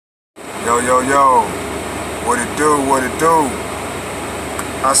Yo, yo, yo. What it do? What it do?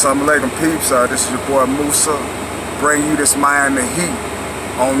 Assalamu alaikum peeps. This is your boy Musa. Bring you this Miami Heat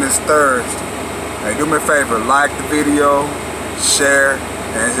on this Thursday. Hey, do me a favor. Like the video, share,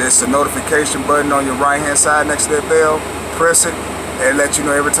 and there's a notification button on your right hand side next to that bell. Press it and let you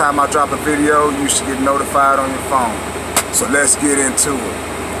know every time I drop a video, you should get notified on your phone. So let's get into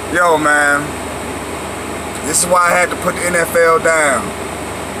it. Yo, man. This is why I had to put the NFL down.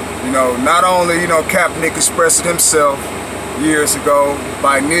 You know, not only, Kaepernick expressed it himself years ago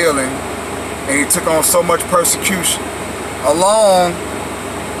by kneeling, and he took on so much persecution, along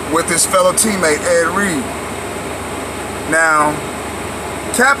with his fellow teammate, Eric Ried. Now,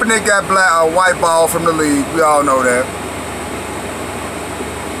 Kaepernick got a white ball from the league, we all know that.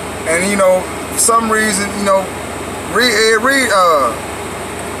 And, for some reason,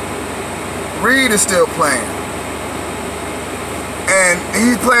 Reed is still playing. And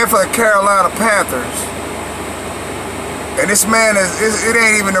he's playing for the Carolina Panthers. And this man it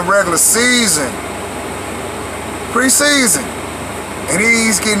ain't even the regular season. Preseason. And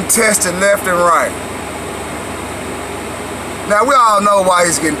he's getting tested left and right. Now we all know why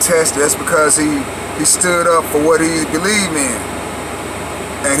he's getting tested. That's because he stood up for what he believed in.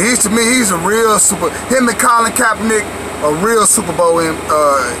 And to me, he's a real him and Colin Kaepernick are real Super Bowl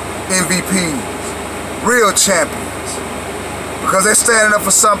MVPs. Real champions. Because they're standing up for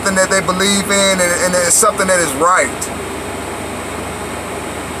something that they believe in, and it's something that is right.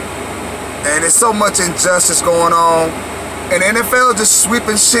 And there's so much injustice going on. And the NFL just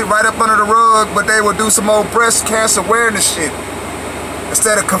sweeping shit right up under the rug, but they will do some old breast cancer awareness shit.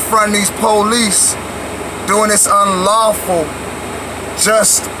 Instead of confronting these police doing this unlawful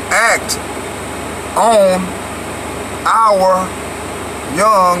just act on our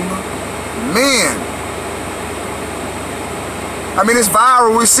young men. I mean, it's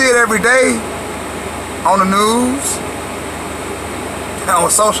viral. We see it every day on the news, on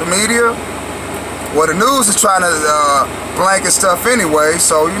social media. Well, the news is trying to blanket stuff anyway,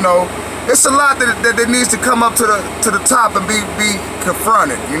 so it's a lot that needs to come up to the top and be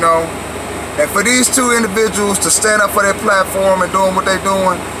confronted, And for these two individuals to stand up for their platform and doing what they're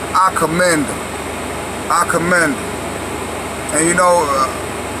doing, I commend them. I commend them. And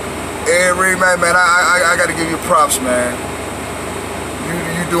Eric Ried, man, I got to give you props, man.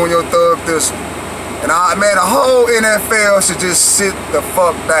 You doing your thug this. And man, the whole NFL should just sit the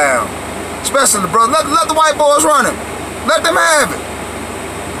fuck down. Especially the brothers. Let the white boys run him. Let them have it.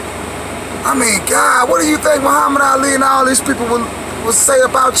 I mean, God, what do you think Muhammad Ali and all these people will say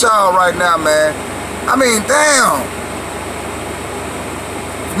about y'all right now, man? I mean, damn.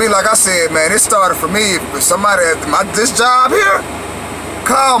 For me, like I said, man, it started for me. If somebody at this job here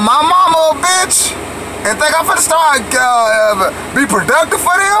call my mama a bitch and think I'm finna start be productive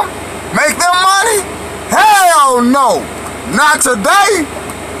for them, make them money? Hell no, not today,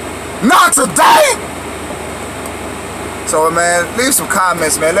 not today. So man, leave some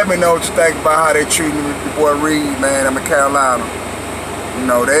comments, man. Let me know what you think about how they treating your boy Reed, man. I'm in Carolina.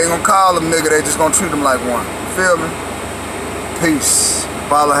 They ain't gonna call him nigga, they just gonna treat him like one. You feel me? Peace.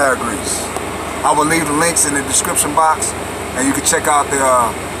 Bottle of hair grease. I will leave the links in the description box, and you can check out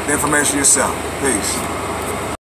the information yourself. Peace.